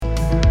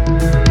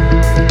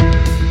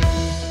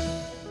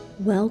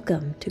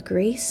Welcome to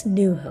Grace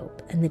New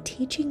Hope and the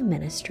teaching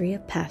ministry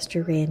of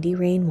Pastor Randy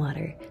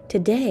Rainwater.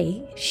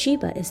 Today,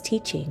 Sheba is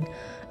teaching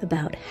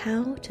about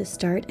how to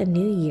start a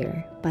new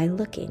year by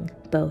looking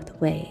both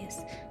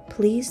ways.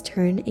 Please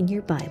turn in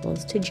your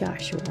Bibles to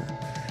Joshua.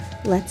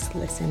 Let's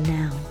listen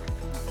now.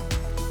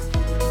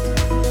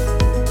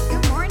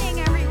 Good morning,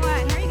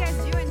 everyone. How are you guys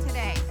doing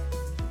today?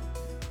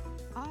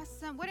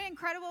 Awesome. What an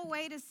incredible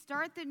way to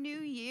start the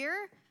new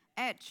year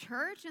at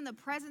church in the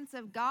presence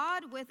of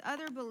God with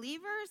other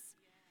believers.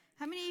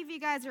 How many of you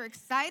guys are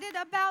excited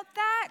about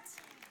that?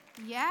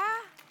 Yeah?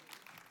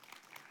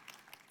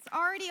 It's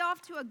already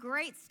off to a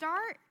great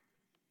start.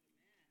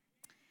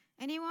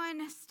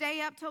 Anyone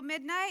stay up till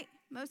midnight?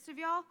 Most of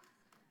y'all?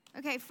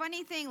 Okay,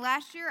 funny thing,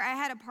 last year I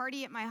had a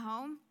party at my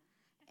home,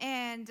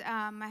 and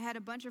I had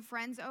a bunch of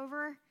friends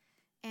over,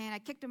 and I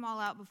kicked them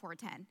all out before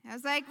 10. I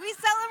was like, we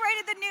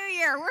celebrated the new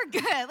year. We're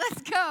good.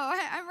 Let's go.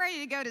 I'm ready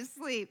to go to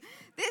sleep.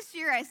 This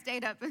year I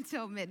stayed up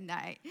until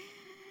midnight.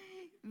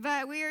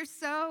 But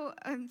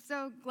I'm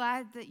so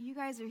glad that you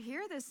guys are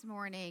here this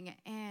morning.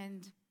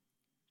 And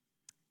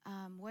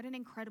what an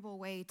incredible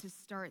way to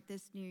start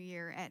this new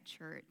year at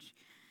church.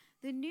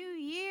 The new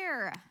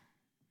year.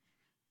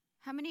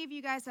 How many of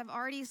you guys have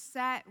already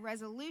set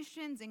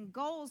resolutions and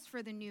goals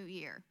for the new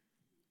year?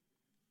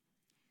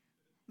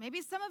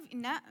 Maybe some of you,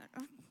 none?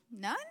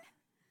 Come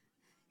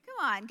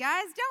on,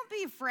 guys, don't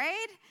be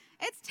afraid.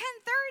 It's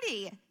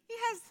 10:30.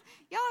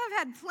 Y'all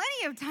have had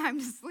plenty of time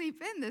to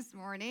sleep in this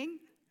morning.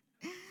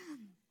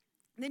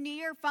 The new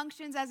year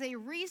functions as a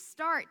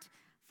restart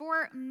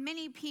for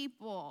many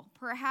people.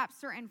 Perhaps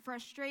certain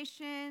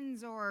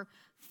frustrations or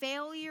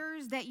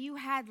failures that you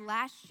had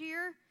last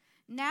year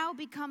now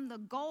become the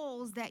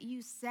goals that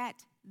you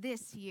set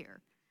this year,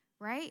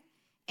 right?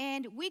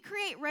 And we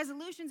create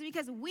resolutions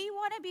because we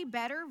want to be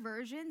better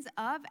versions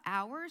of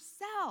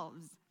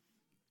ourselves.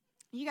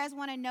 You guys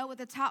want to know what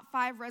the top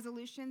 5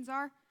 resolutions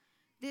are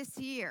this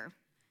year?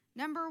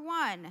 Number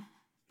 1,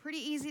 pretty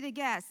easy to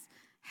guess,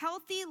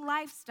 healthy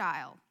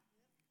lifestyle.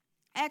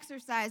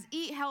 Exercise,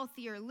 eat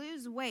healthier,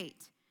 lose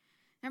weight.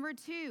 Number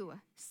 2,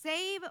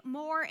 save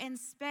more and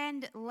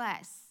spend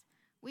less.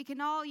 We can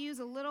all use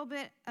a little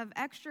bit of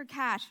extra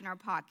cash in our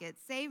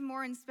pockets. Save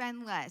more and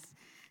spend less.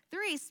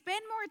 3,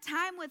 spend more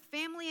time with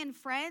family and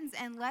friends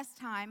and less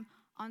time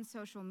on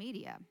social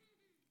media.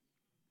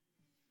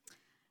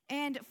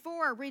 And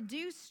 4,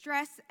 reduce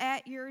stress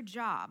at your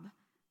job.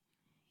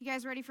 You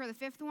guys ready for the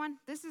 5th one?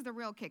 This is the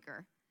real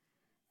kicker.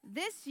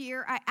 This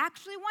year, I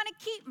actually want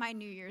to keep my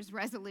New Year's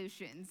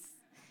resolutions.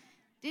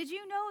 Did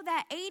you know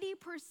that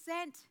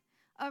 80%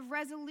 of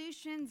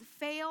resolutions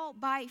fail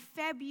by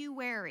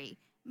February?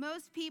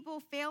 Most people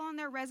fail on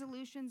their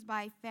resolutions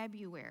by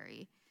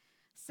February.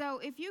 So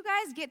if you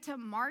guys get to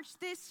March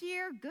this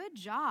year, good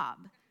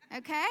job,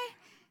 okay?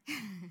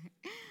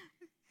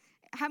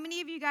 How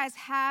many of you guys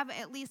have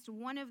at least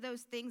one of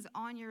those things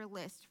on your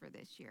list for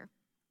this year?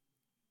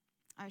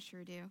 I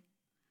sure do.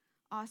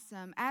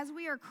 Awesome. As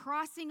we are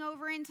crossing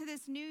over into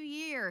this new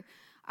year,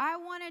 I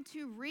wanted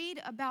to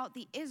read about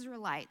the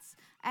Israelites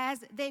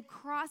as they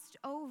crossed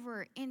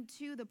over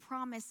into the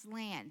promised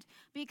land.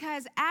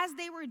 Because as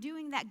they were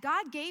doing that,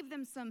 God gave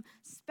them some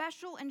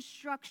special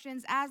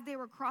instructions as they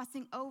were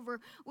crossing over,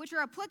 which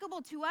are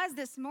applicable to us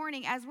this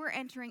morning as we're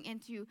entering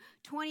into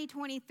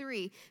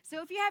 2023.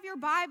 So if you have your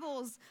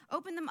Bibles,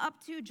 open them up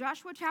to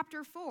Joshua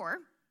chapter 4.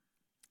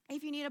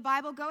 If you need a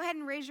Bible, go ahead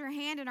and raise your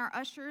hand, and our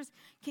ushers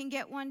can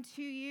get one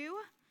to you.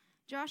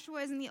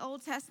 Joshua is in the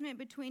Old Testament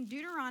between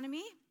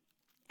Deuteronomy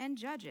and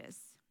Judges.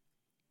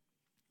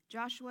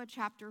 Joshua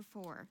chapter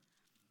 4.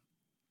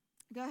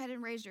 Go ahead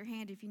and raise your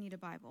hand if you need a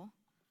Bible.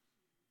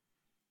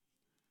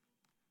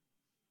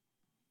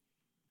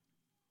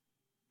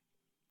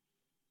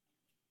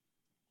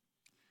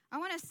 I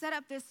want to set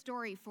up this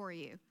story for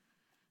you.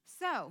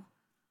 So,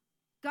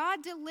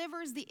 God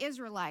delivers the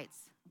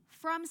Israelites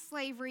from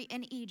slavery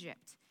in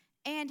Egypt.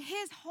 And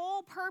his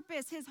whole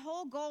purpose, his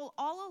whole goal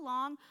all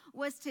along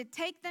was to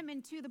take them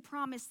into the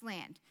promised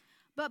land.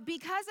 But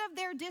because of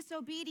their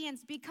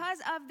disobedience, because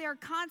of their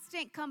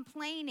constant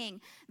complaining,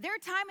 their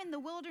time in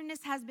the wilderness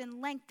has been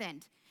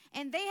lengthened.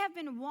 And they have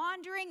been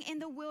wandering in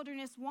the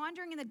wilderness,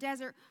 wandering in the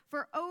desert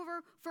for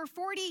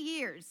 40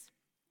 years.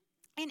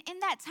 And in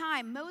that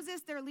time,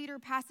 Moses, their leader,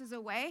 passes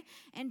away,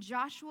 and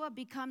Joshua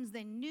becomes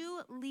the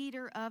new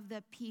leader of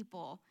the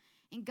people.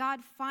 And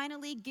God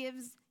finally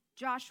gives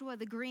Joshua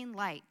the green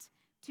light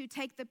to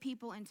take the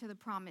people into the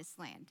promised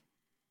land.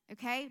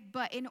 Okay?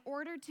 But in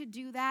order to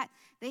do that,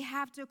 they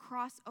have to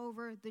cross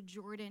over the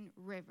Jordan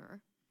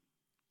River.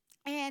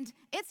 And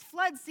it's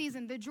flood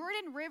season. The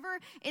Jordan River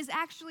is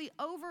actually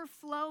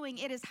overflowing.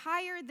 It is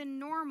higher than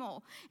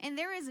normal. And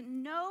there is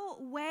no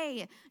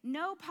way,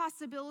 no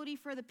possibility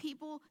for the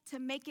people to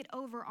make it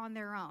over on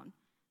their own.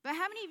 But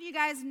how many of you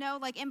guys know,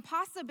 like,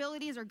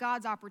 impossibilities are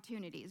God's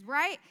opportunities,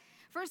 right?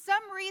 For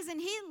some reason,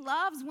 he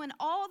loves when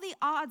all the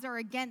odds are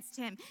against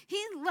him.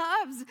 He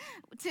loves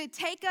to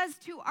take us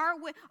to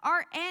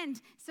our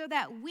end so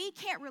that we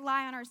can't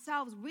rely on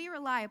ourselves. We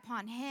rely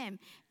upon him.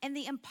 And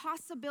the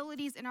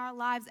impossibilities in our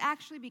lives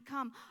actually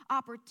become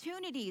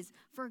opportunities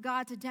for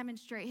God to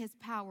demonstrate his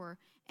power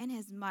and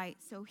his might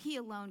so he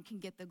alone can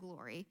get the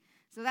glory.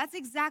 So that's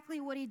exactly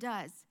what he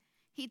does.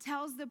 He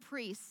tells the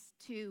priests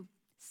to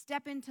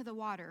step into the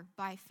water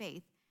by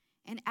faith.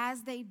 And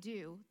as they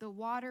do, the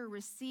water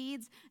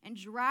recedes and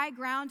dry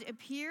ground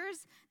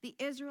appears. The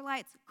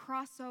Israelites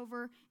cross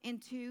over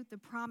into the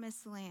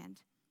promised land.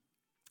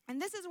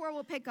 And this is where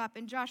we'll pick up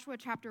in Joshua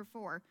chapter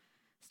 4,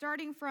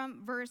 starting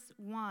from verse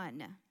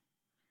 1.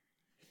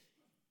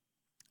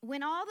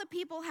 When all the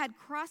people had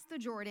crossed the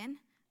Jordan,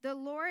 the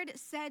Lord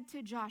said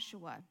to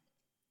Joshua,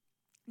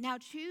 "Now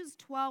choose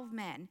 12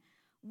 men,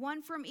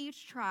 one from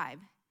each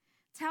tribe.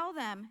 Tell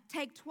them,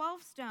 take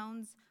 12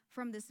 stones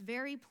from this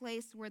very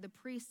place where the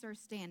priests are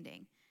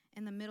standing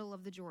in the middle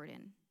of the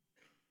Jordan.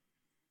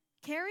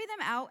 Carry them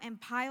out and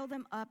pile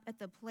them up at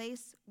the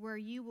place where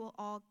you will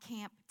all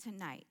camp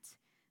tonight."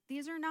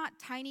 These are not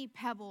tiny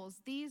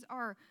pebbles. These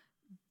are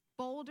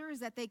boulders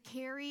that they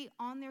carry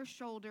on their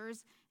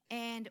shoulders.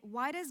 And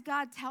why does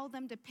God tell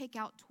them to pick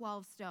out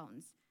 12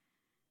 stones?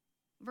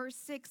 Verse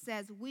 6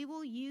 says, "We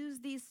will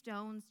use these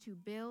stones to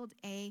build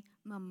a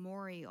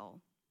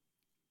memorial."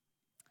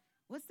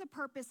 What's the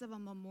purpose of a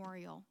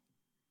memorial?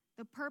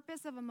 The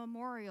purpose of a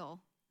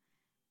memorial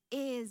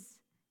is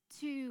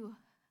to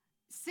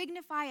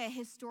signify a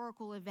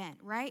historical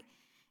event, right?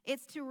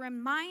 It's to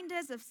remind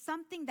us of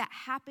something that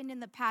happened in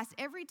the past.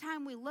 Every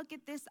time we look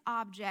at this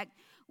object,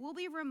 we'll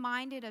be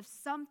reminded of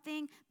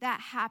something that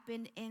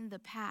happened in the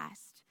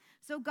past.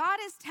 So God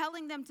is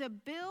telling them to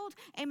build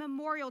a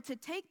memorial, to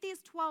take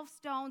these 12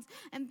 stones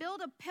and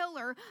build a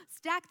pillar,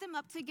 stack them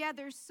up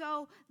together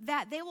so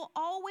that they will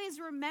always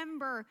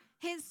remember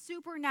his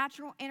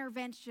supernatural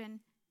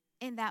intervention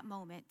in that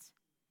moment.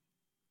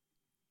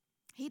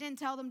 He didn't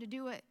tell them to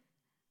do it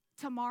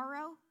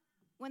tomorrow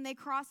when they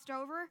crossed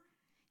over.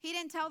 He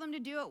didn't tell them to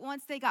do it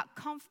once they got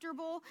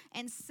comfortable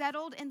and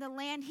settled in the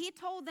land. He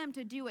told them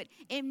to do it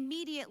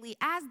immediately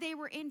as they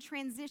were in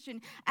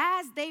transition,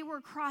 as they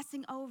were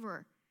crossing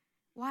over.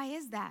 Why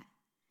is that?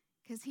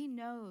 Because he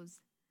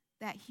knows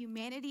that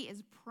humanity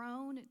is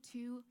prone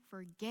to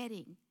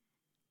forgetting.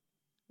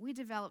 We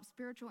develop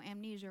spiritual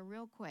amnesia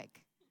real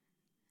quick.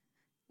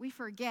 We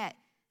forget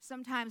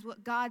sometimes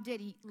what God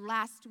did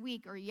last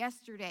week or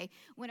yesterday.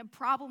 When a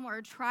problem or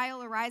a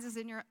trial arises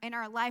in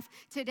our life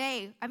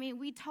today,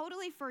 we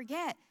totally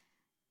forget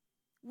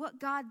what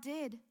God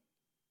did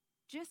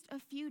just a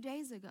few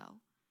days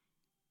ago.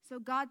 So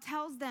God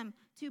tells them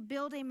to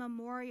build a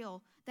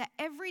memorial that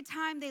every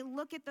time they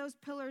look at those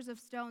pillars of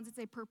stones, it's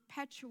a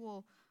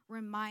perpetual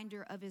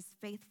reminder of his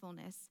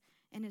faithfulness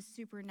and his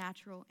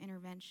supernatural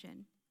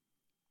intervention.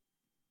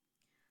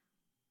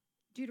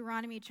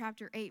 Deuteronomy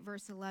chapter 8,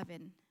 verse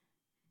 11.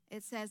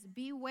 It says,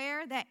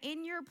 "Beware that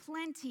in your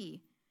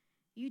plenty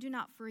you do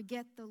not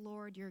forget the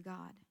Lord your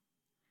God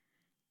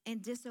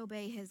and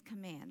disobey his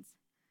commands.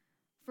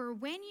 For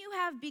when you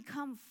have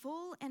become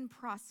full and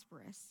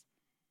prosperous,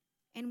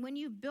 and when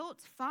you've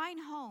built fine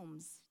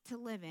homes to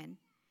live in,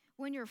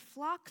 when your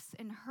flocks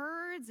and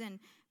herds and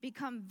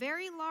become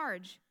very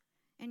large,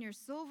 and your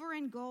silver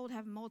and gold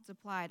have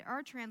multiplied."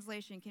 Our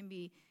translation can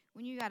be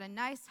when you got a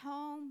nice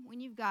home,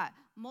 when you've got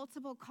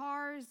multiple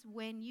cars,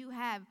 when you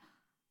have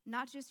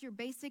not just your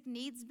basic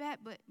needs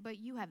met, but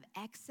you have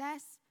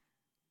excess.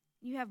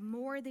 You have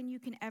more than you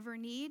can ever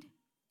need.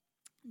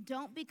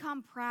 Don't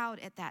become proud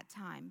at that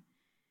time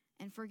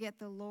and forget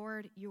the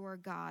Lord your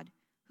God,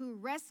 who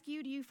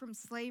rescued you from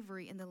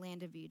slavery in the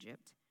land of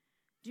Egypt.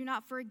 Do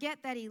not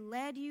forget that he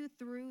led you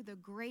through the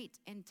great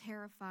and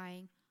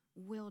terrifying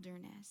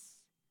wilderness.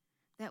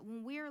 That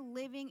when we're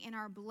living in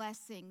our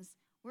blessings,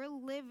 we're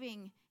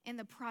living in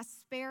the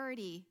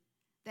prosperity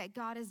that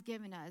God has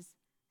given us,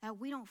 that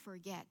we don't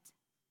forget.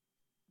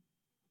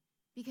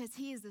 Because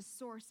he is the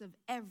source of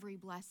every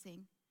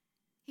blessing.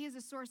 He is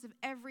the source of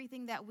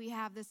everything that we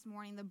have this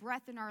morning, the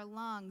breath in our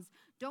lungs.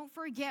 Don't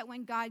forget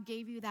when God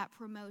gave you that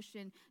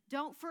promotion.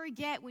 Don't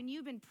forget when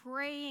you've been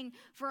praying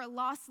for a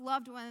lost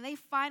loved one and they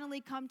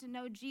finally come to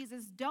know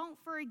Jesus. Don't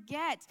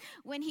forget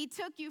when he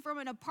took you from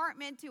an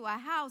apartment to a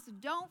house.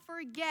 Don't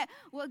forget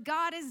what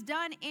God has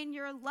done in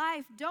your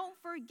life. Don't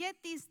forget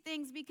these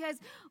things, because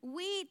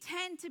we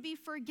tend to be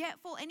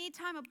forgetful.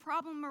 Anytime a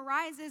problem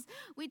arises,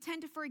 we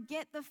tend to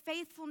forget the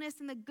faithfulness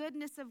and the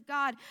goodness of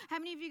God. How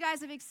many of you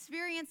guys have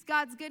experienced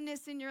God's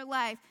goodness in your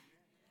life?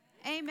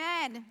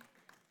 Amen.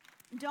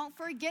 Don't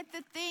forget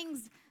the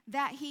things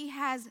that he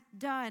has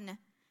done,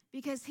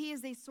 because he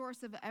is the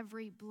source of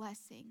every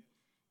blessing.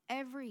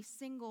 Every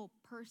single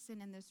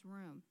person in this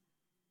room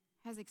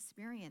has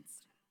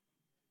experienced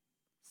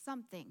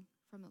something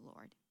from the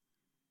Lord.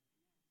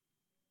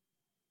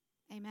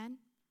 Amen.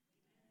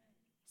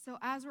 So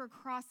as we're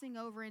crossing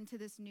over into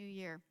this new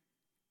year,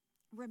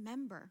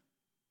 remember,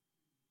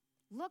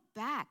 look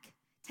back.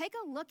 Take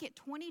a look at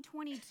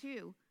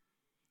 2022.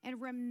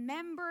 and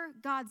remember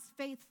God's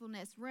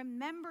faithfulness.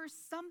 Remember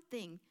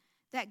something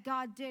that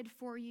God did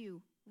for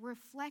you.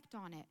 Reflect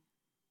on it.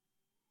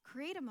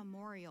 Create a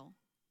memorial.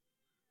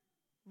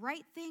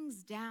 Write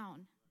things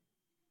down.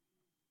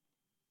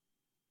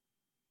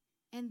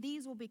 And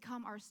these will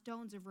become our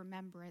stones of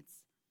remembrance.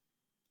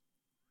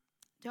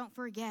 Don't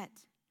forget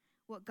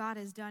what God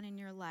has done in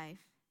your life.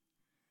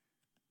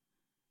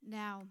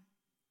 Now,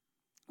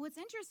 what's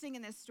interesting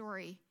in this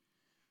story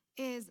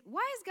is,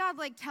 why is God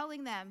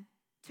telling them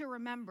to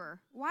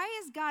remember? Why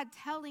is God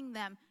telling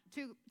them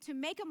to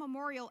make a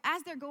memorial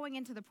as they're going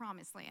into the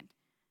promised land?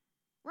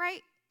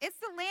 Right? It's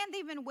the land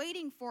they've been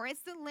waiting for.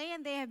 It's the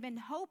land they have been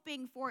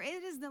hoping for.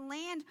 It is the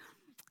land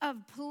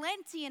of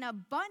plenty and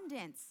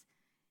abundance.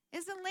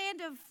 It's a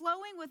land of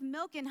flowing with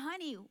milk and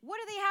honey. What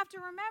do they have to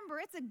remember?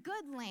 It's a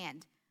good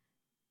land.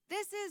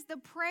 This is the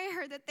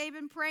prayer that they've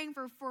been praying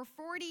for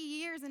 40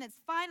 years, and it's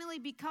finally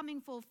becoming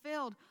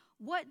fulfilled.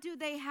 What do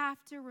they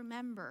have to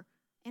remember,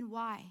 and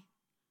why?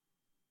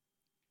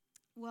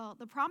 Well,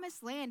 the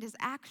promised land is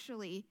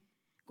actually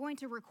going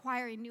to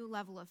require a new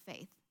level of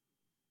faith.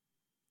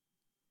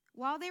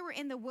 While they were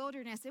in the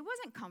wilderness, it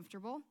wasn't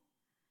comfortable,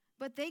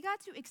 but they got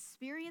to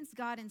experience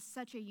God in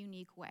such a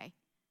unique way.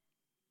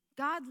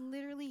 God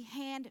literally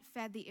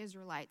hand-fed the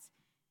Israelites.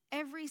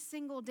 Every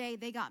single day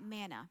they got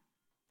manna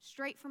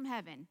straight from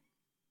heaven,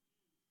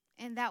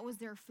 and that was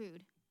their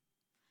food.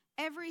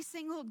 Every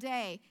single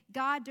day,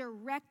 God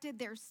directed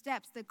their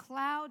steps. The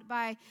cloud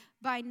by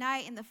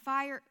night and the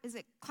fire,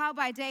 cloud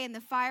by day and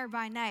the fire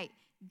by night,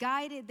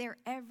 guided their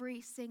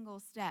every single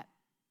step.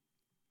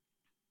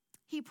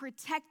 He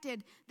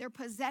protected their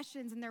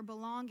possessions and their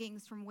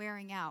belongings from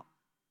wearing out.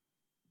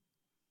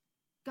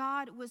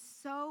 God was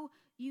so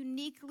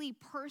uniquely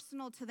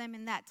personal to them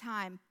in that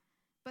time,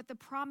 but the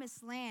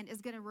promised land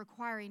is going to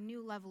require a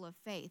new level of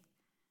faith.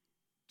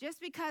 Just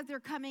because they're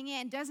coming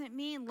in doesn't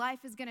mean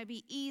life is going to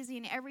be easy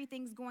and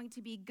everything's going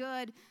to be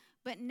good,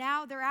 but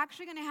now they're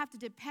actually going to have to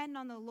depend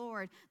on the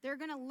Lord. They're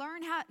going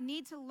to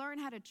need to learn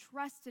how to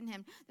trust in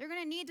him. They're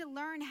going to need to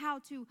learn how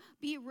to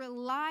be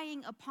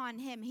relying upon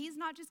him. He's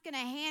not just going to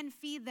hand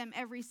feed them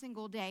every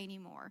single day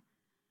anymore.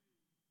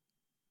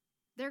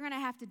 They're going to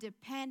have to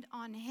depend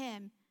on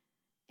him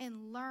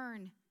and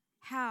learn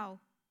how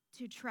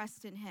to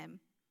trust in him.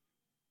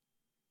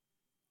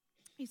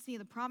 You see,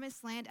 the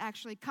promised land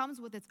actually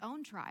comes with its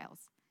own trials.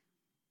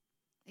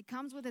 It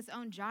comes with its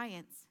own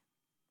giants.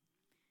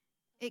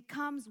 It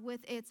comes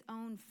with its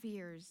own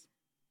fears.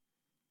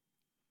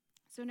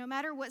 So no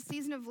matter what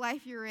season of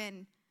life you're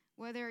in,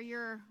 whether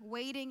you're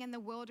waiting in the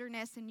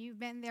wilderness and you've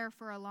been there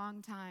for a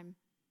long time,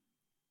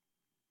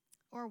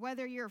 or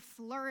whether you're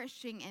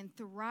flourishing and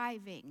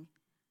thriving,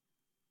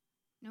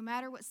 no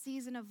matter what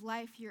season of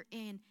life you're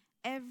in,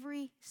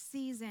 every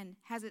season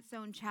has its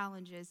own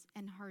challenges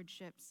and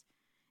hardships.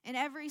 In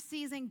every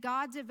season,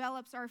 God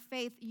develops our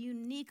faith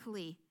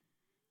uniquely.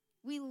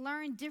 We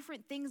learn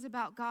different things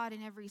about God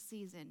in every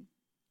season.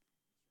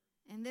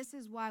 And this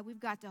is why we've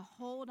got to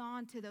hold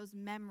on to those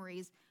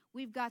memories.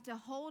 We've got to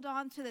hold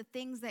on to the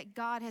things that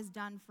God has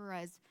done for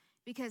us,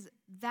 because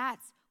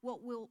that's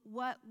what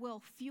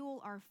will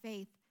fuel our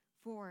faith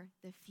for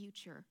the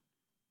future.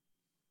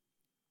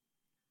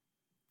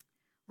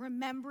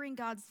 Remembering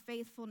God's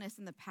faithfulness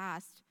in the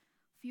past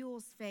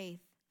fuels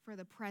faith for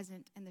the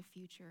present and the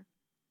future.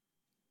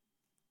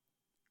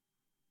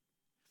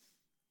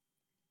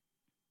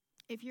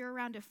 If you're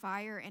around a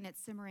fire and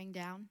it's simmering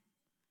down,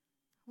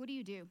 what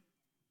do?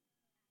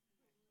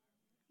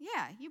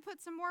 Yeah, you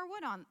put some more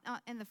wood on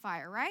in the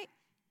fire, right?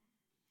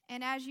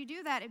 And as you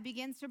do that, it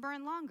begins to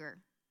burn longer.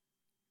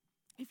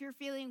 If you're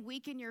feeling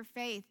weak in your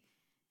faith,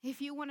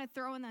 if you want to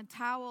throw in the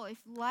towel, if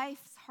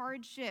life's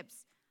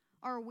hardships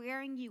are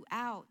wearing you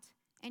out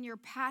and your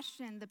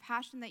passion, the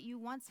passion that you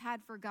once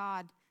had for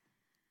God,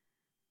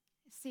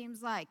 it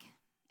seems like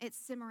it's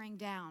simmering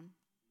down,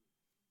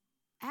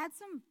 add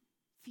some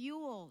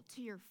fuel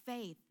to your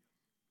faith.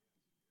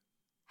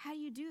 How do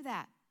you do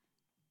that?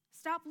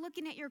 Stop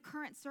looking at your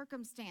current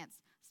circumstance.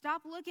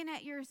 Stop looking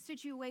at your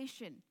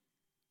situation.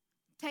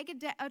 Take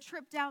a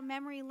trip down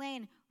memory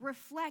lane.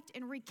 Reflect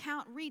and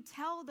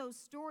retell those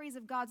stories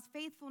of God's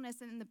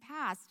faithfulness in the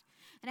past.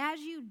 And as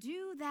you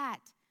do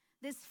that,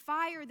 this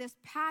fire, this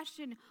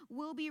passion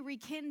will be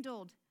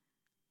rekindled.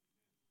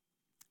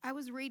 I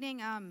was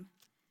reading, I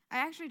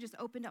actually just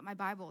opened up my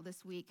Bible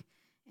this week,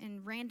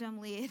 and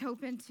randomly it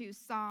opened to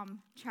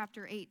Psalm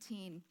chapter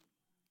 18.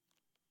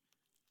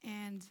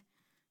 And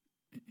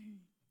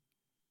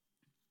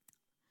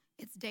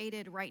it's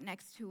dated right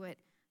next to it,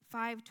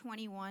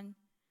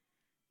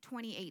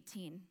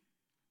 5/21/2018.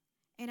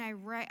 And I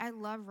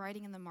love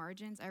writing in the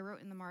margins. I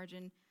wrote in the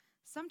margin,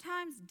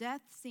 sometimes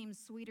death seems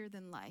sweeter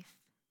than life.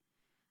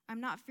 I'm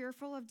not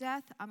fearful of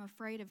death. I'm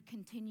afraid of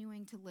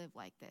continuing to live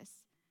like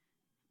this.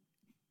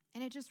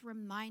 And it just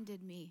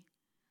reminded me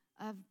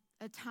of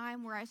a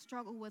time where I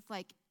struggled with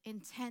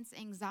intense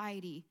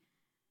anxiety,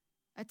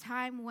 a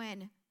time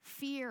when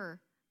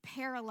fear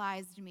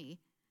paralyzed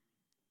me.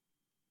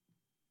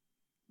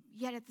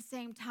 Yet at the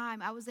same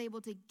time, I was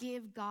able to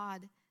give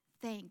God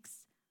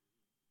thanks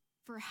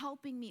for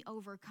helping me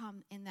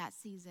overcome in that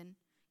season,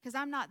 because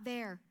I'm not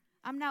there.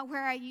 I'm not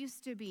where I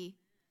used to be.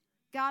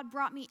 God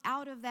brought me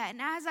out of that.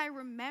 And as I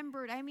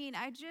remembered,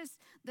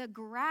 the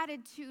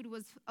gratitude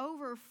was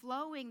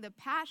overflowing, the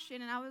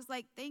passion. And I was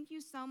like, thank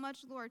you so much,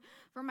 Lord,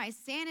 for my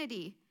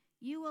sanity.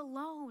 You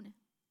alone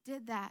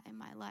did that in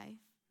my life.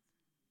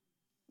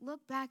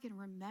 Look back and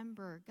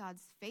remember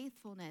God's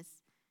faithfulness.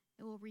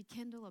 It will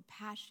rekindle a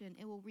passion.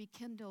 It will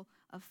rekindle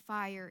a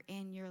fire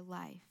in your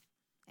life.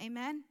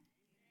 Amen?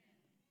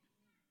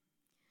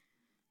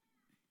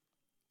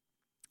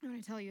 I'm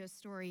going to tell you a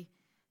story.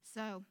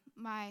 So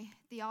my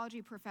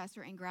theology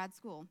professor in grad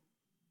school,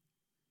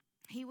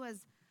 he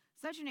was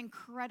such an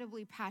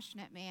incredibly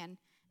passionate man,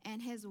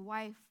 and his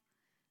wife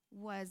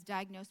was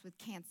diagnosed with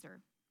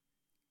cancer.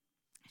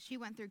 She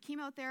went through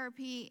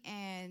chemotherapy,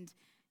 and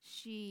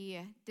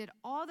she did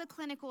all the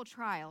clinical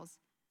trials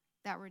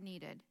that were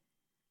needed,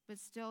 but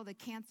still the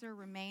cancer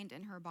remained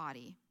in her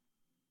body.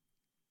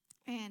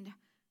 And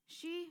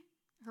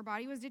her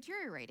body was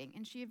deteriorating,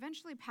 and she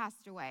eventually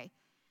passed away.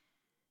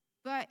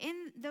 But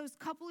in those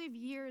couple of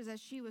years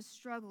as she was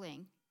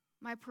struggling,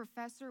 my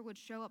professor would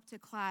show up to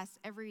class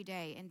every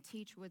day and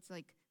teach with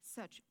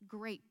such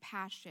great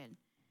passion.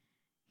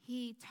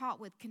 He taught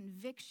with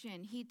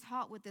conviction. He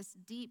taught with this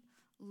deep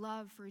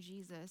love for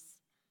Jesus.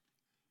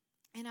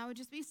 And I would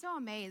just be so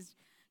amazed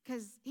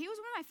because he was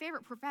one of my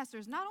favorite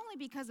professors, not only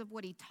because of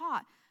what he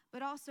taught,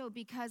 but also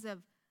because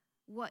of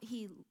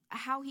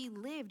how he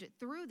lived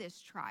through this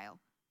trial.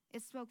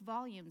 It spoke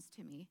volumes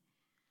to me.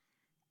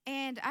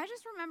 And I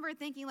just remember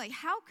thinking,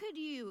 how could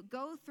you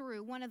go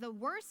through one of the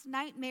worst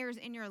nightmares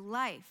in your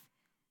life,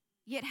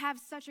 yet have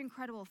such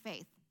incredible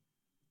faith?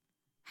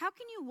 How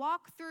can you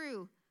walk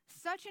through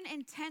such an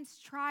intense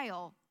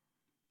trial,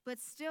 but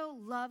still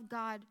love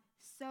God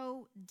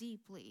so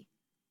deeply?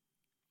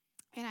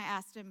 And I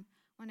asked him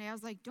one day, I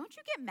was like, don't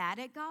you get mad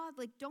at God?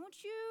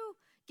 Don't you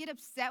get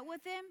upset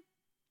with him?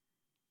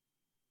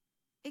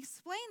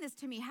 Explain this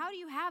to me. How do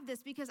you have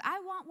this? Because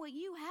I want what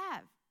you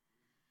have.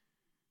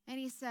 And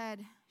he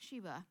said,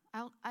 Sheba,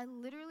 I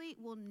literally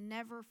will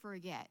never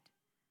forget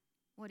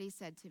what he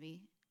said to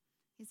me.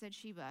 He said,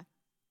 Sheba,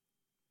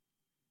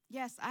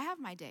 yes, I have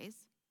my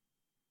days.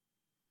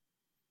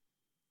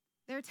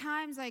 There are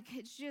times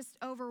it's just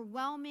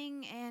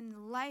overwhelming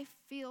and life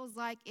feels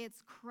like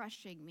it's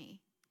crushing me.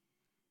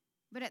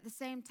 But at the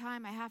same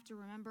time, I have to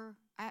remember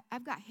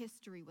I've got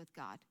history with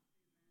God.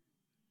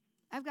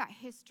 I've got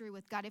history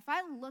with God. If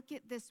I look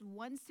at this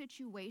one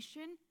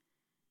situation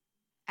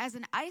as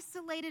an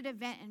isolated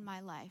event in my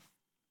life,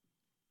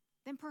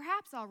 then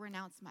perhaps I'll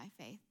renounce my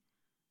faith.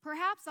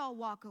 Perhaps I'll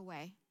walk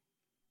away.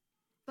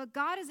 But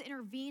God has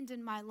intervened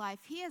in my life.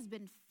 He has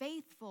been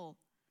faithful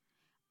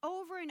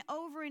over and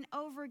over and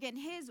over again.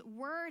 His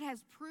word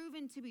has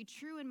proven to be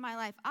true in my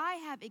life. I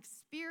have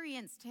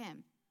experienced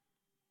him.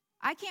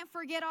 I can't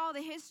forget all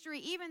the history,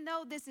 even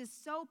though this is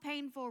so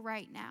painful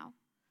right now.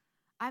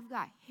 I've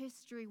got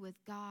history with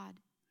God.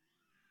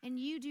 And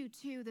you do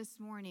too this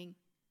morning.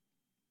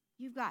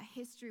 You've got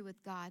history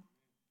with God.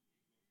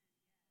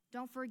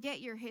 Don't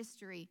forget your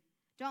history.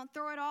 Don't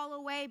throw it all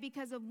away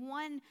because of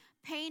one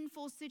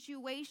painful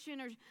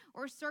situation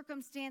or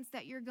circumstance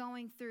that you're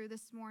going through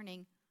this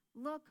morning.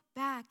 Look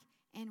back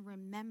and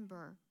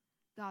remember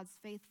God's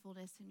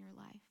faithfulness in your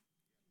life.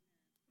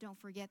 Don't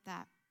forget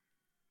that.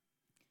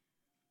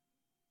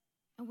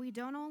 And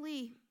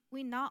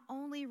we not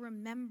only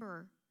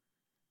remember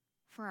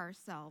for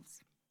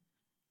ourselves,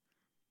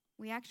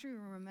 we actually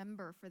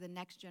remember for the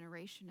next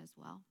generation as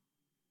well.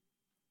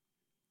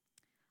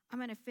 I'm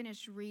going to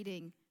finish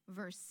reading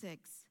verse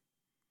 6.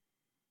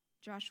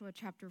 Joshua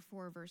chapter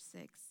 4, verse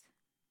 6.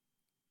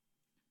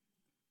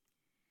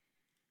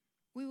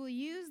 We will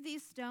use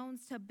these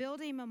stones to build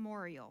a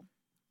memorial.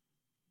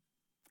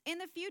 In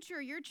the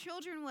future, your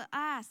children will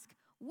ask,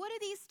 what do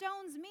these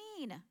stones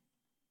mean?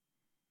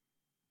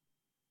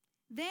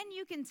 Then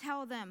you can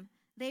tell them,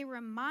 they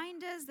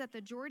remind us that the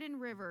Jordan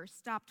River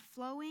stopped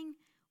flowing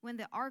when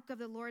the Ark of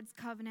the Lord's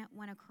covenant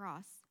went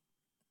across.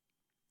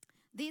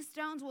 These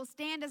stones will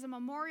stand as a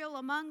memorial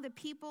among the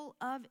people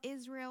of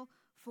Israel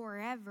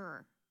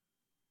forever.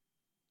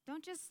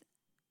 Don't just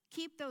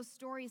keep those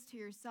stories to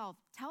yourself.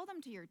 Tell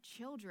them to your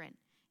children,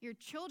 your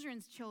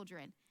children's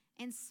children.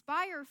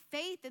 Inspire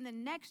faith in the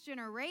next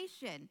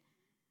generation.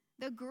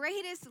 The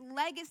greatest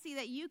legacy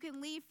that you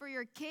can leave for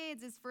your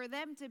kids is for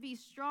them to be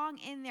strong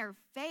in their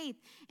faith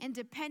and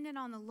dependent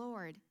on the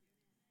Lord.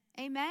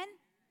 Amen?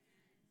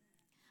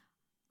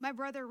 My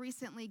brother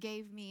recently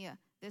gave me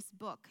this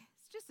book.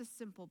 It's just a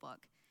simple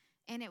book.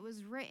 And it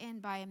was written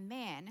by a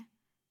man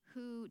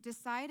who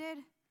decided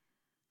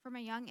from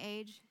a young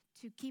age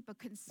to keep a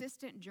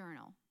consistent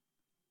journal,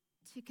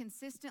 to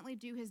consistently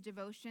do his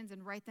devotions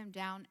and write them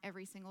down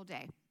every single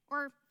day.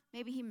 Or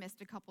maybe he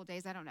missed a couple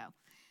days, I don't know.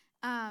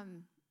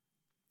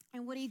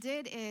 And what he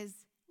did is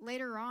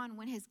later on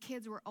when his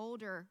kids were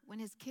older, when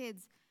his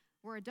kids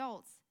were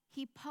adults,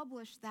 he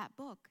published that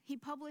book. He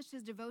published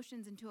his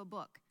devotions into a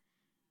book.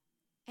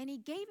 And he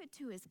gave it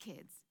to his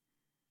kids.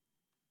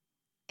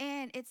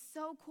 And it's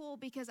so cool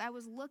because I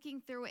was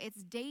looking through it.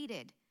 It's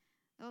dated.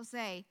 It'll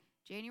say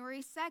January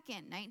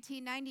 2nd,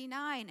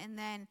 1999. And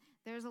then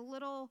there's a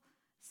little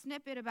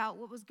snippet about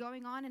what was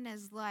going on in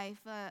his life,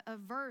 a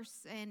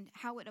verse and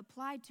how it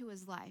applied to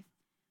his life.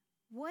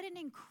 What an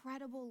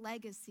incredible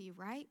legacy,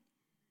 right?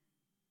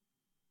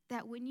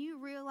 That when you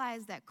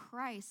realize that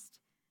Christ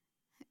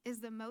is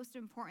the most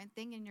important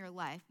thing in your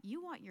life,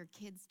 you want your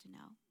kids to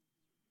know.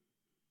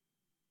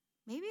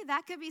 Maybe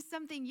that could be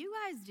something you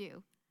guys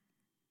do.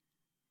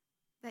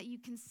 That you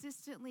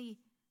consistently,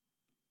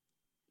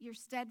 you're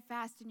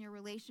steadfast in your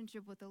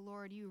relationship with the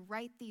Lord. You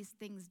write these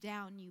things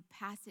down. You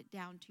pass it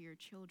down to your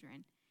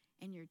children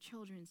and your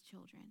children's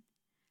children.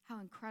 How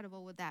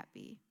incredible would that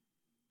be?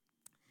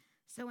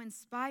 So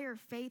inspire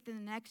faith in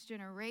the next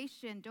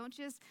generation. Don't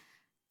just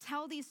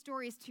tell these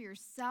stories to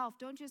yourself.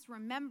 Don't just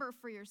remember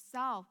for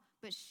yourself,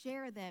 but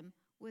share them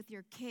with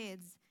your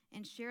kids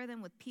and share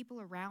them with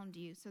people around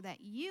you so that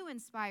you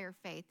inspire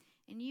faith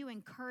and you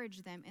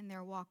encourage them in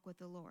their walk with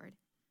the Lord.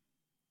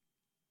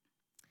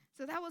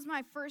 So that was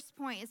my first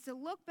point, is to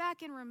look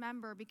back and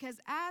remember, because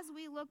as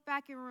we look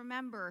back and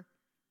remember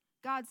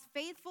God's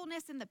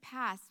faithfulness in the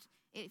past,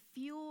 it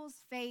fuels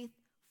faith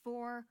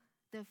for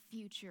the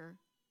future.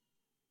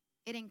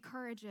 It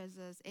encourages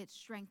us. It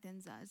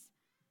strengthens us.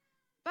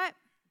 But,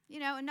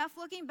 enough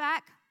looking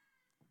back.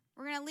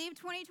 We're going to leave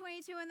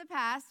 2022 in the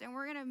past, and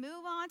we're going to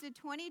move on to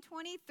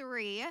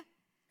 2023.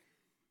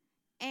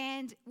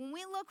 And when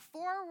we look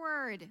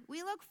forward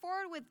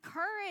with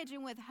courage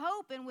and with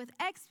hope and with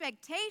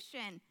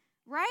expectation,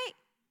 right?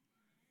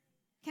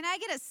 Can I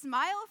get a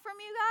smile from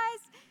you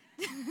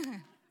guys?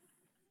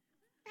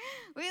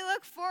 We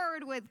look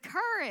forward with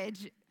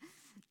courage,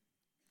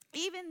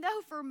 even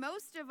though for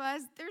most of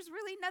us, there's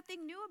really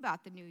nothing new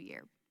about the new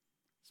year.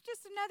 It's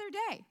just another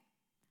day.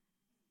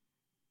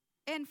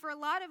 And for a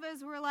lot of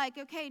us, we're like,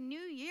 okay, new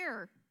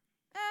year,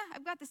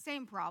 I've got the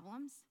same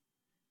problems.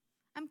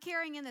 I'm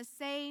carrying in the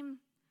same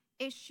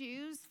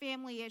issues,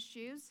 family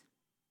issues.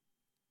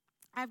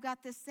 I've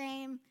got the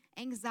same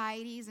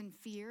anxieties and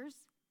fears.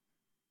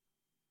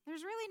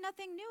 There's really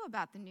nothing new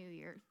about the new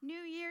year. New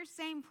year,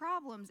 same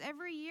problems.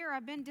 Every year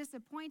I've been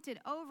disappointed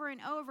over and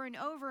over and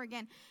over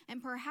again,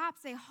 and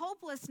perhaps a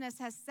hopelessness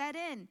has set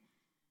in.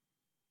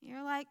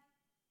 You're like,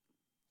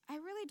 I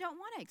really don't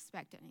want to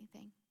expect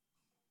anything.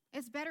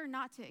 It's better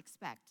not to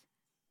expect.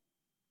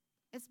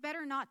 It's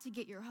better not to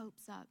get your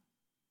hopes up.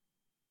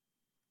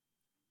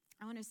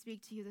 I want to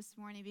speak to you this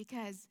morning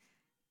because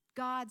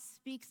God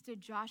speaks to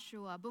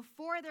Joshua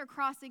before they're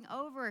crossing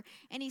over,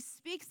 and he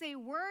speaks a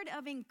word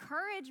of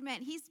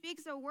encouragement. He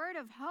speaks a word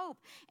of hope,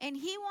 and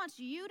he wants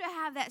you to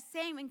have that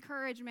same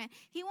encouragement.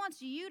 He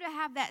wants you to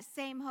have that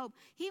same hope.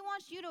 He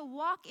wants you to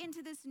walk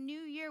into this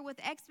new year with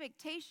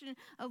expectation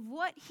of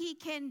what he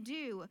can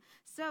do.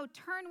 So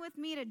turn with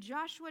me to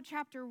Joshua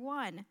chapter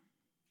 1,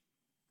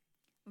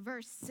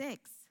 verse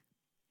 6.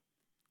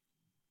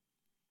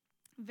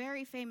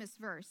 Very famous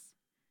verse.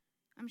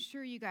 I'm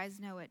sure you guys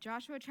know it.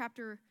 Joshua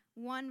chapter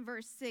 1,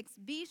 verse 6.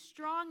 Be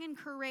strong and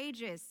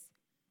courageous,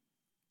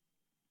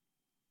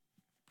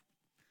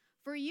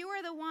 for you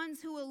are the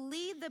ones who will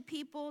lead the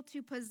people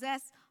to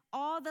possess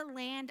all the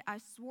land I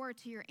swore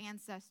to your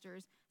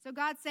ancestors. So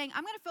God's saying,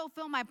 I'm going to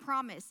fulfill my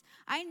promise.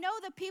 I know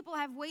the people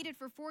have waited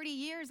for 40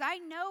 years. I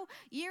know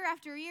year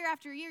after year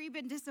after year you've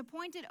been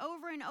disappointed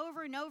over and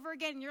over and over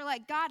again. And you're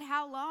like, God,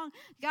 how long?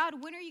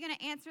 God, when are you going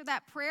to answer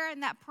that prayer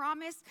and that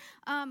promise?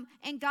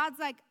 And God's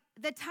like,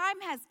 the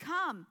time has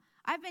come.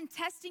 I've been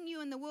testing you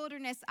in the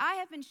wilderness. I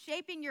have been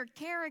shaping your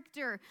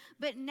character,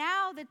 but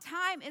now the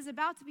time is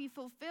about to be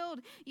fulfilled.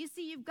 You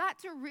see, you've got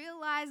to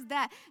realize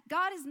that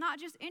God is not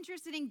just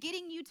interested in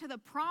getting you to the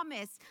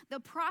promise. The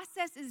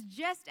process is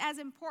just as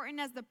important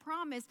as the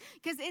promise,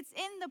 because it's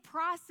in the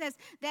process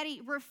that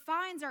he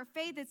refines our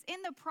faith. It's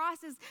in the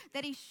process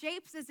that he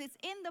shapes us. It's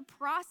in the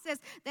process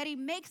that he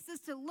makes us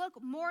to look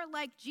more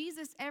like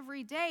Jesus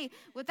every day.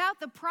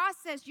 Without the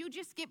process, you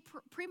just get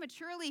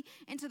prematurely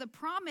into the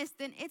promise,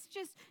 then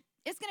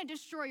it's going to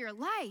destroy your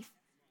life.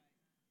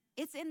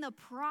 It's in the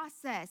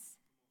process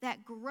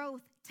that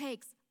growth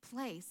takes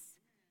place.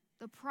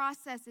 The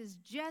process is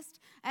just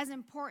as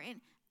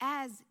important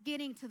as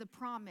getting to the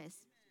promise.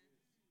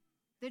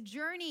 The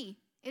journey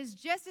is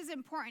just as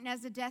important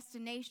as the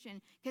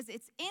destination, because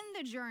it's in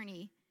the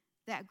journey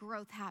that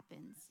growth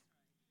happens.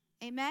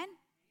 Amen?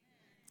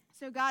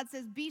 So God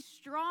says, be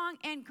strong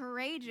and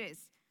courageous.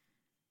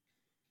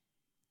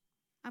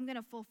 I'm going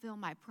to fulfill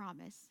my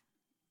promise.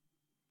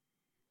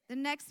 The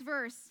next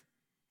verse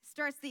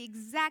starts the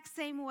exact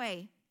same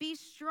way. Be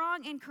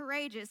strong and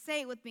courageous.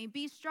 Say it with me.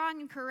 Be strong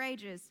and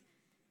courageous.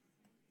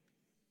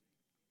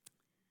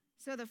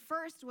 So the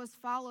first was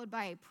followed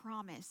by a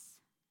promise.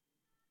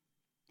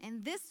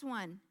 And this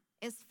one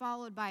is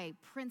followed by a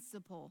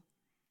principle.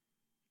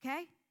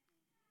 Okay?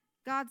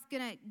 God's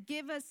going to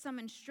give us some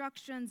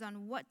instructions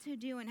on what to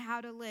do and how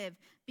to live.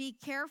 Be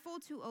careful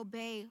to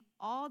obey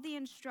all the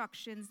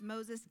instructions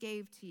Moses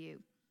gave to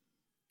you.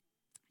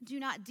 Do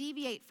not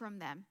deviate from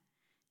them,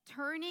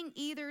 turning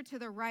either to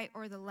the right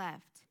or the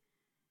left.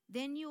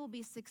 Then you will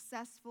be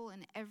successful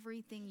in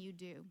everything you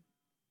do.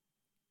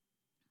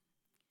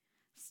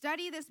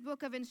 Study this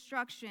book of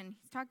instruction.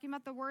 He's talking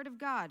about the Word of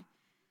God.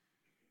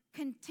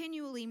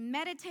 Continually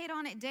meditate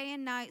on it day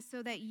and night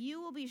so that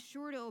you will be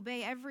sure to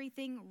obey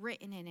everything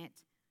written in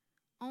it.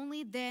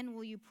 Only then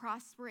will you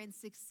prosper and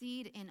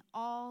succeed in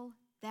all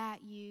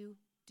that you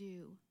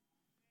do.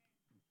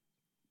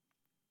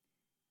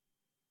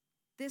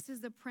 This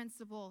is the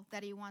principle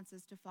that he wants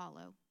us to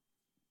follow.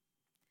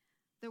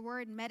 The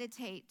word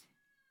meditate,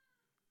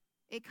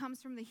 it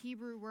comes from the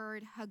Hebrew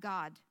word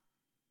hagad,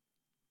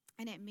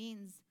 and it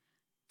means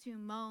to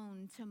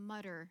moan, to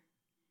mutter.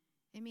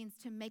 It means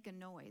to make a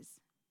noise.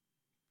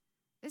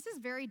 This is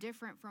very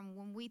different from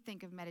when we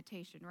think of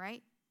meditation,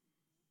 right?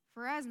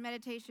 For us,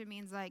 meditation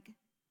means like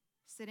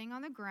sitting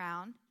on the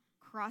ground,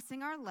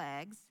 crossing our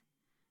legs,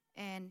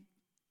 and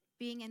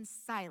being in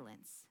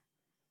silence,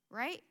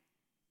 right?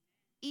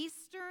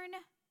 Eastern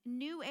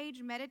New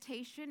Age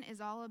meditation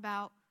is all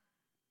about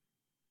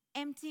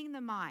emptying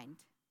the mind,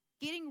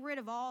 getting rid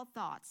of all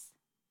thoughts,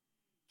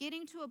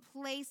 getting to a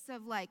place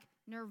of like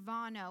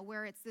nirvana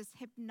where it's this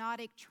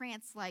hypnotic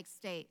trance-like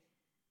state.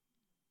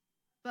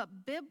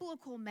 But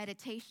biblical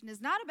meditation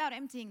is not about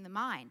emptying the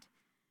mind.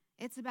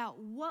 It's about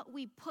what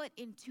we put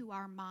into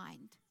our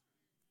mind.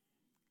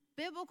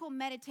 Biblical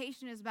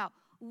meditation is about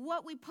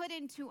what we put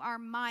into our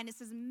mind. It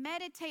says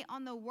meditate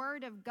on the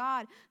Word of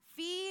God.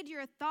 Feed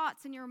your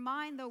thoughts and your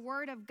mind the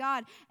Word of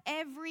God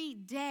every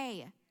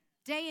day,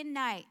 day and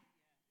night.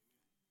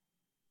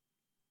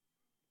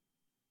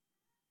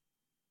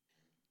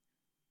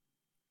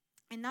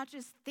 And not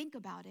just think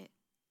about it,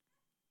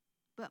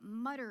 but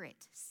mutter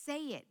it, say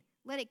it.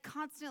 Let it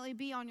constantly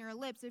be on your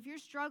lips. If you're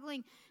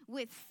struggling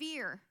with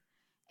fear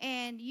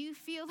and you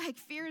feel like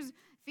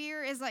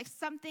fear is like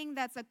something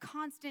that's a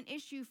constant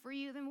issue for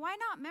you, then why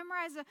not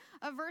memorize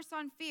a verse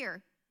on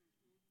fear?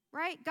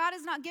 Right? God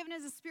has not given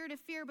us a spirit of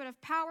fear, but of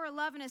power,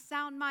 love, and a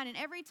sound mind. And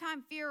every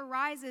time fear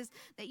arises,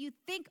 that you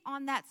think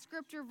on that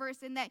scripture verse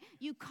and that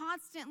you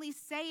constantly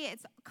say it.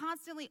 It's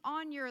constantly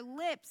on your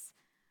lips.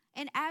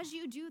 And as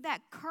you do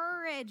that,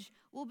 courage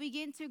will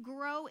begin to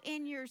grow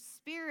in your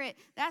spirit.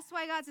 That's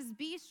why God says,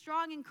 be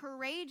strong and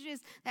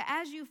courageous, that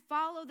as you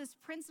follow this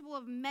principle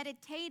of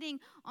meditating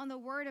on the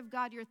Word of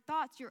God, your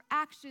thoughts, your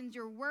actions,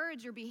 your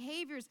words, your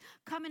behaviors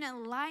come in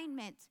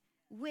alignment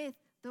with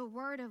the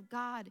Word of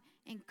God,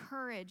 and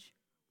courage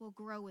will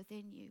grow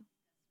within you.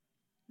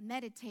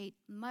 Meditate,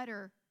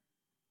 mutter,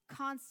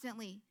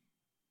 constantly.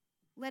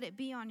 Let it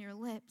be on your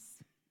lips,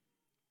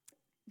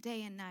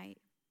 day and night.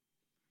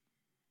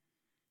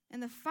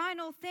 And the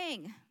final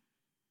thing,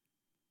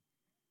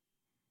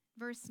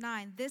 verse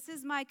 9, this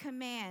is my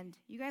command.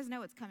 You guys know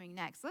what's coming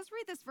next. Let's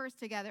read this verse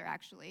together,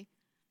 actually.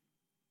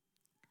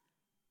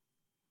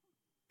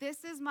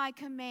 This is my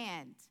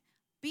command.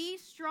 Be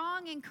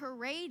strong and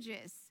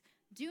courageous.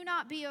 Do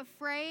not be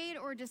afraid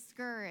or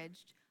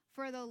discouraged,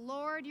 for the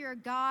Lord your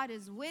God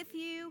is with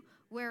you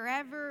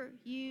wherever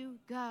you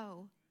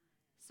go.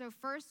 So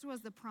first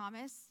was the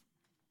promise.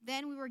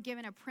 Then we were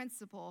given a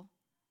principle.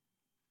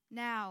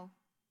 Now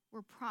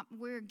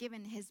we're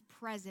given his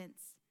presence.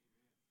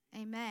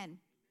 Amen.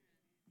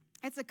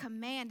 It's a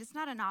command. It's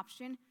not an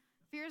option.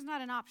 Fear is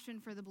not an option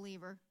for the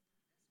believer.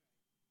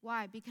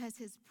 Why? Because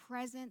his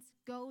presence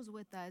goes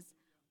with us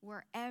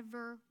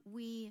wherever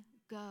we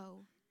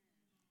go.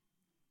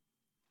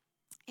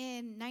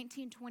 In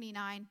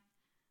 1929,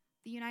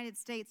 the United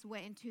States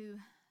went into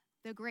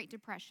the Great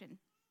Depression.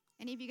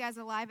 Any of you guys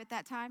alive at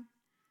that time?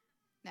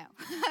 No.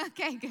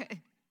 Okay, good.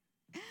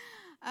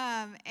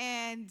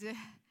 And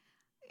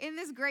in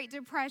this Great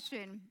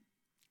Depression,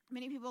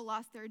 many people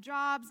lost their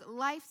jobs.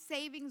 Life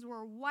savings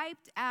were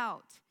wiped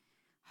out.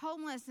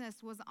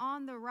 Homelessness was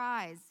on the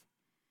rise.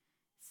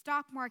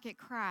 Stock market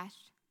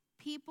crashed.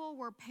 People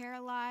were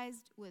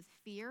paralyzed with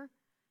fear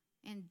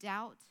and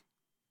doubt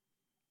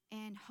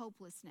and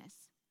hopelessness.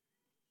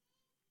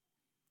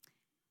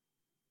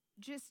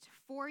 Just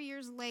 4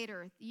 years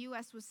later, the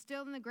U.S. was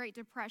still in the Great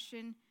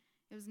Depression.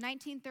 It was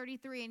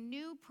 1933. A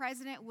new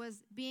president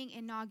was being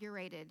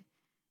inaugurated.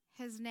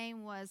 His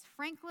name was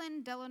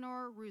Franklin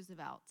Delano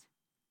Roosevelt.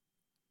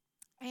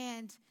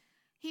 And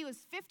he was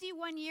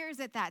 51 years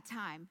at that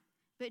time.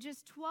 But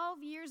just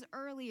 12 years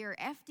earlier,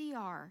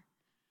 FDR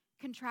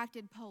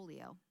contracted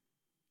polio.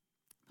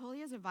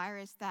 Polio is a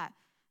virus that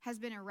has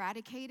been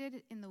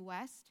eradicated in the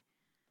West.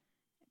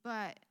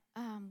 But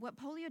what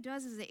polio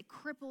does is it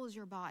cripples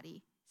your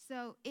body.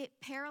 So it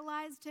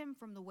paralyzed him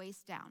from the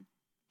waist down.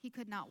 He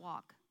could not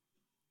walk.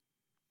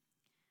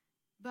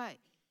 But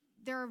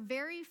there are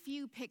very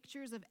few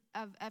pictures of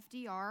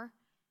FDR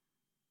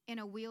in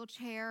a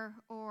wheelchair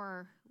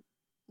or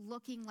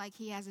looking like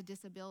he has a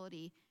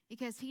disability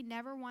because he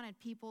never wanted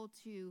people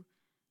to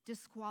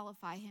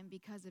disqualify him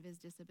because of his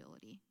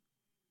disability.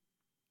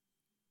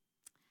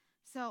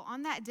 So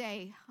on that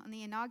day, on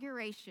the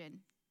inauguration,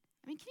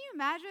 can you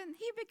imagine?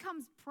 He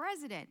becomes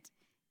president,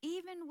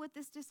 even with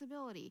this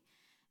disability.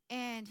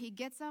 And he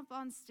gets up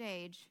on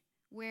stage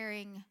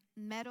wearing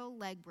metal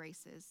leg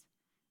braces.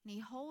 And he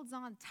holds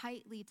on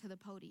tightly to the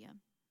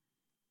podium.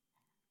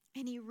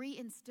 And he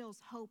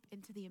reinstills hope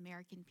into the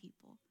American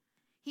people.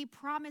 He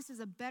promises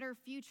a better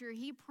future.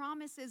 He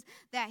promises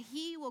that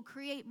he will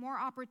create more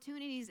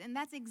opportunities, and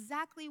that's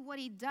exactly what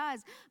he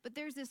does. But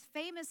there's this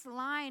famous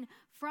line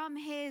from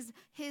his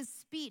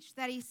speech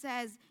that he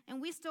says, and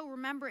we still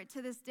remember it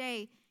to this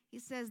day. He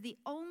says, the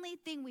only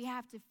thing we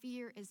have to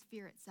fear is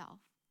fear itself.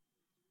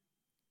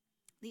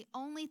 The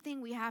only thing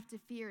we have to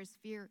fear is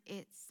fear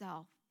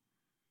itself.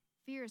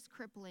 Fear is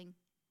crippling.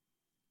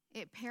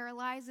 It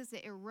paralyzes,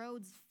 it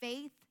erodes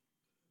faith.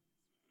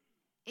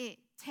 It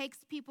takes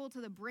people to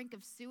the brink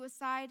of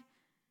suicide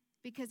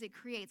because it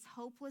creates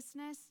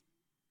hopelessness.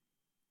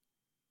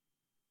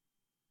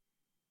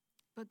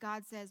 But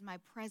God says, my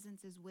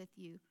presence is with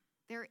you.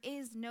 There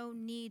is no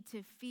need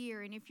to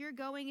fear. And if you're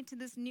going into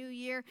this new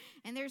year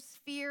and there's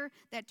fear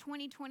that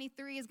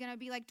 2023 is going to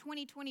be like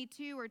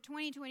 2022 or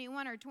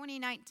 2021 or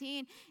 2019,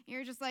 and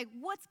you're just like,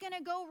 what's going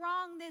to go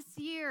wrong this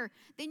year?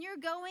 Then you're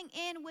going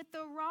in with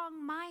the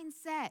wrong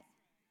mindset.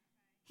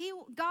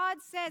 God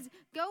says,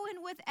 go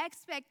in with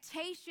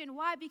expectation.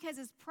 Why? Because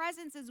his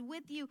presence is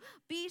with you.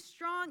 Be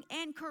strong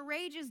and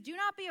courageous. Do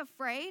not be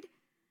afraid,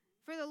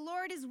 for the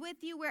Lord is with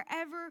you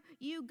wherever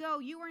you go.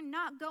 You are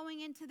not going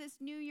into this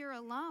new year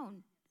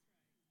alone.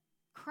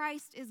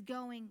 Christ is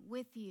going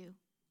with you.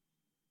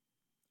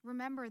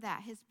 Remember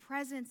that. His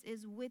presence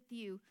is with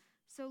you.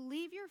 So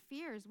leave your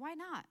fears. Why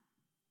not?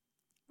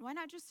 Why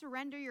not just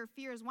surrender your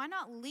fears? Why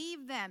not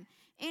leave them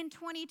in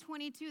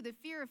 2022? The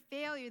fear of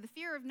failure, the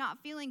fear of not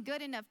feeling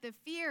good enough, the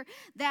fear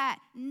that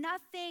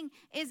nothing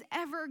is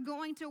ever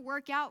going to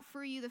work out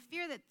for you, the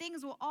fear that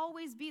things will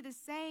always be the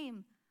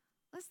same.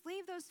 Let's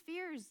leave those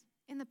fears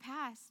in the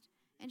past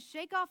and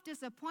shake off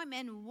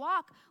disappointment and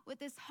walk with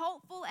this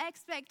hopeful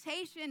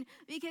expectation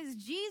because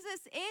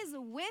Jesus is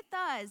with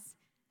us.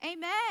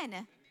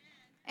 Amen.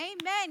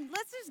 Amen.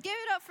 Let's just give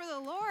it up for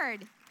the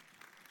Lord.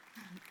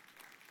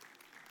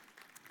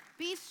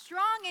 Be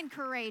strong and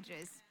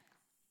courageous.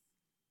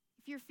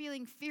 If you're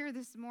feeling fear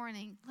this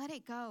morning, let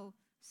it go.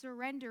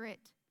 Surrender it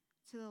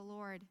to the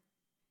Lord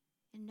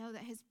and know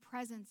that his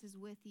presence is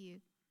with you.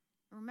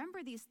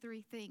 Remember these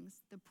three things: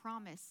 the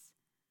promise,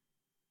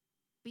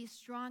 be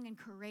strong and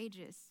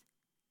courageous.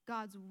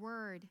 God's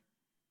word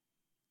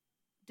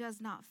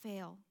does not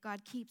fail.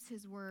 God keeps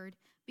his word.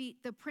 Be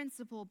the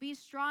principle, be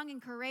strong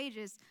and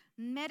courageous.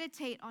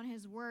 Meditate on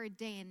his word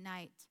day and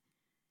night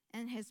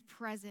and his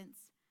presence.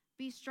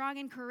 Be strong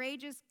and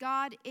courageous.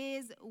 God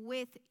is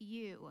with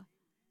you.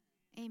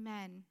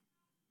 Amen.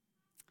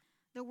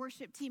 The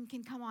worship team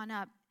can come on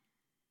up.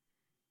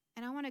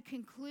 And I want to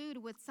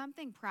conclude with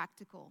something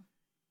practical.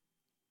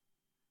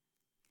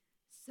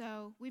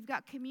 So we've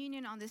got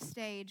communion on this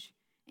stage.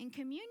 And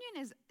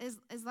communion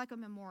is like a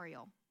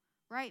memorial,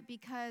 right?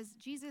 Because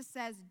Jesus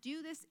says,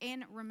 do this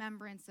in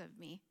remembrance of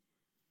me.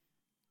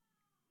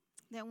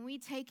 That when we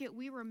take it,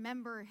 we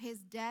remember his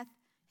death,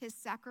 his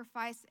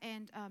sacrifice,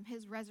 and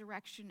his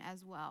resurrection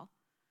as well.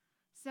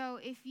 So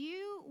if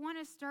you want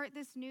to start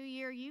this new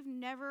year, you've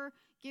never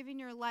given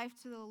your life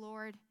to the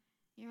Lord,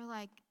 you're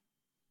like,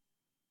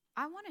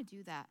 I want to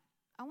do that.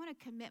 I want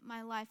to commit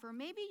my life. Or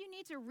maybe you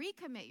need to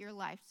recommit your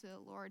life to the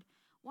Lord.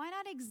 Why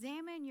not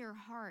examine your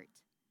heart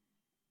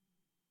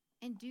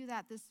and do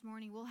that this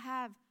morning? We'll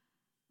have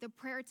the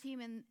prayer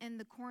team in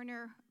the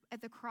corner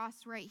at the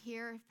cross right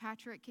here. If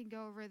Patrick can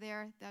go over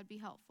there, that'd be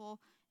helpful.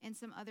 And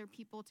some other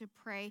people to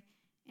pray.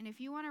 And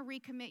if you want to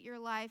recommit your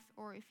life,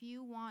 or if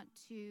you want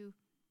to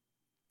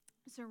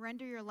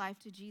surrender your life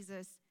to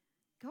Jesus,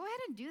 go ahead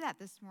and do that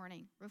this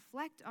morning.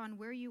 Reflect on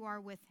where you are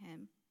with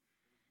him.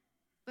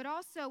 But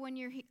also when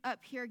you're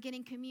up here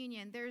getting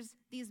communion, there's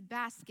these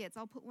baskets.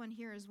 I'll put one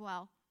here as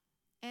well.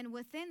 And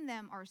within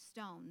them are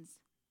stones.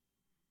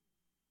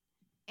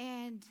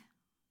 And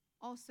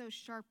also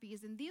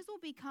Sharpies. And these will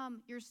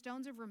become your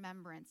stones of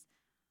remembrance.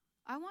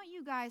 I want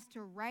you guys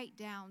to write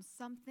down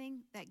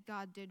something that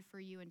God did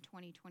for you in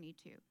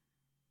 2022.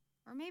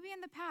 Or maybe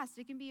in the past,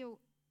 it can be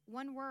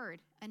one word,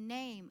 a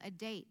name, a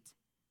date.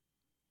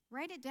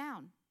 Write it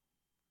down.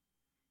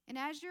 And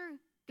as you're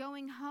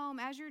going home,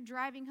 as you're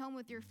driving home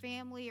with your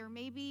family, or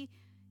maybe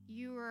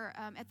you were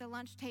at the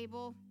lunch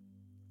table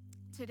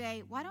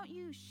today, why don't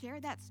you share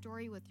that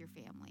story with your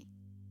family?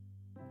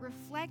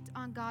 Reflect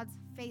on God's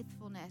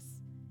faithfulness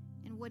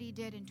and what he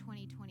did in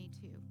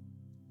 2022.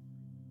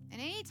 And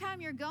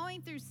anytime you're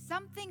going through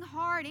something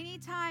hard,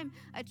 anytime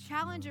a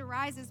challenge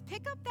arises,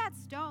 pick up that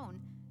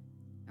stone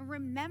and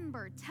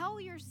remember,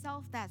 tell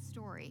yourself that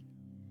story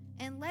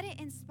and let it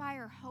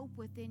inspire hope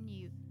within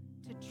you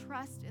to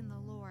trust in the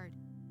Lord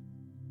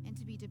and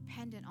to be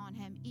dependent on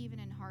him even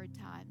in hard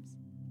times.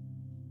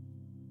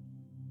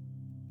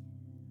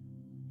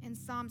 In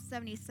Psalm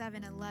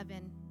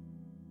 77:11,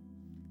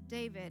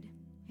 David,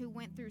 who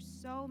went through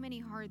so many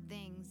hard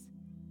things,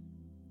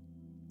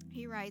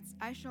 he writes,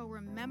 I shall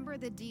remember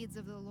the deeds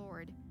of the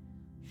Lord.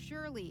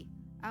 Surely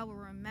I will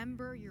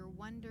remember your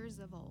wonders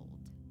of old.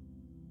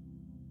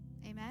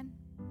 Amen.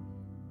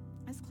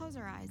 Let's close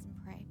our eyes and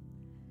pray.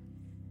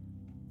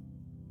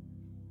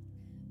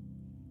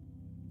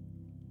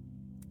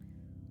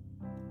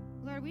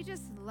 Lord, we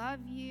just love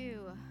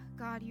you.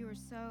 God, you are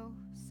so,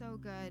 so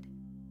good.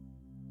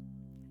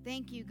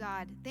 Thank you,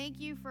 God. Thank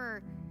you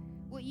for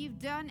what you've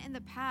done in the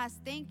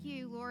past. Thank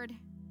you, Lord,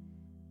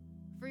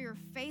 for your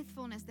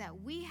faithfulness,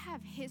 that we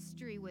have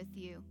history with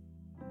you.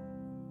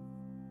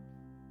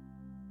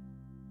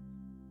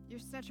 You're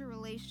such a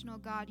relational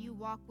God. You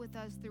walk with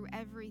us through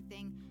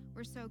everything.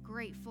 We're so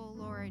grateful,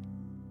 Lord,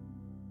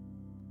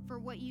 for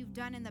what you've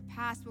done in the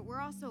past, but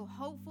we're also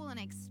hopeful and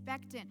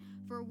expectant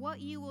for what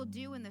you will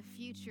do in the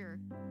future.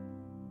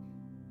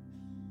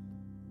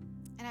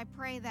 And I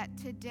pray that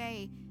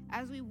today,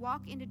 as we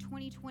walk into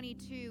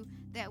 2022,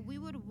 that we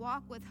would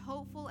walk with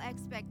hopeful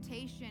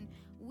expectation.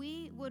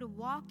 We would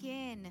walk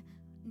in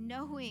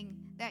knowing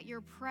that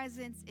your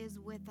presence is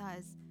with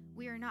us.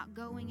 We are not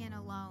going in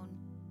alone.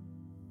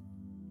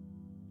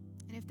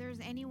 And if there's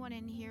anyone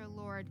in here,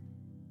 Lord,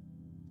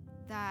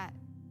 that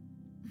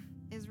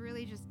is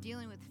really just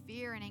dealing with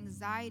fear and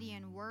anxiety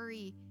and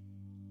worry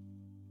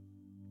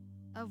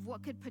of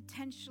what could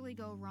potentially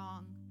go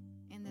wrong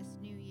in this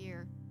new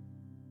year,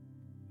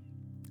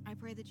 I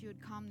pray that you would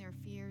calm their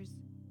fears.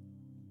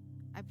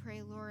 I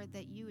pray, Lord,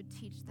 that you would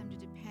teach them to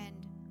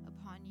depend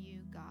upon you,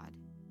 God.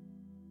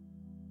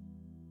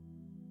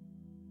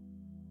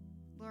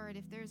 Lord,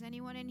 if there's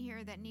anyone in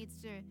here that needs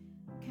to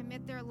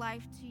commit their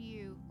life to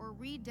you or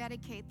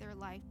rededicate their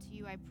life to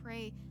you, I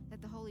pray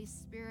that the Holy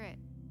Spirit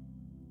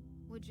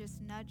would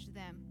just nudge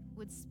them,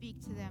 would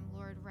speak to them,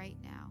 Lord, right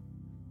now.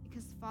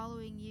 Because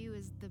following you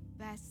is the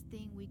best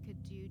thing we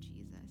could do,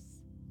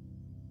 Jesus.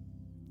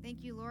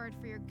 Thank you, Lord,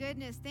 for your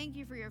goodness. Thank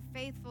you for your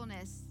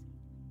faithfulness.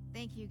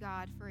 Thank you,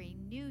 God, for a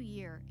new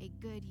year, a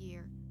good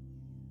year.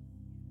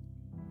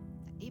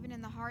 Even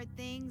in the hard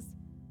things,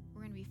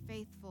 we're going to be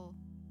faithful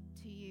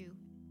to you.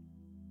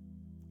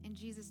 In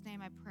Jesus'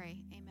 name I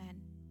pray,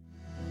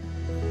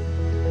 amen.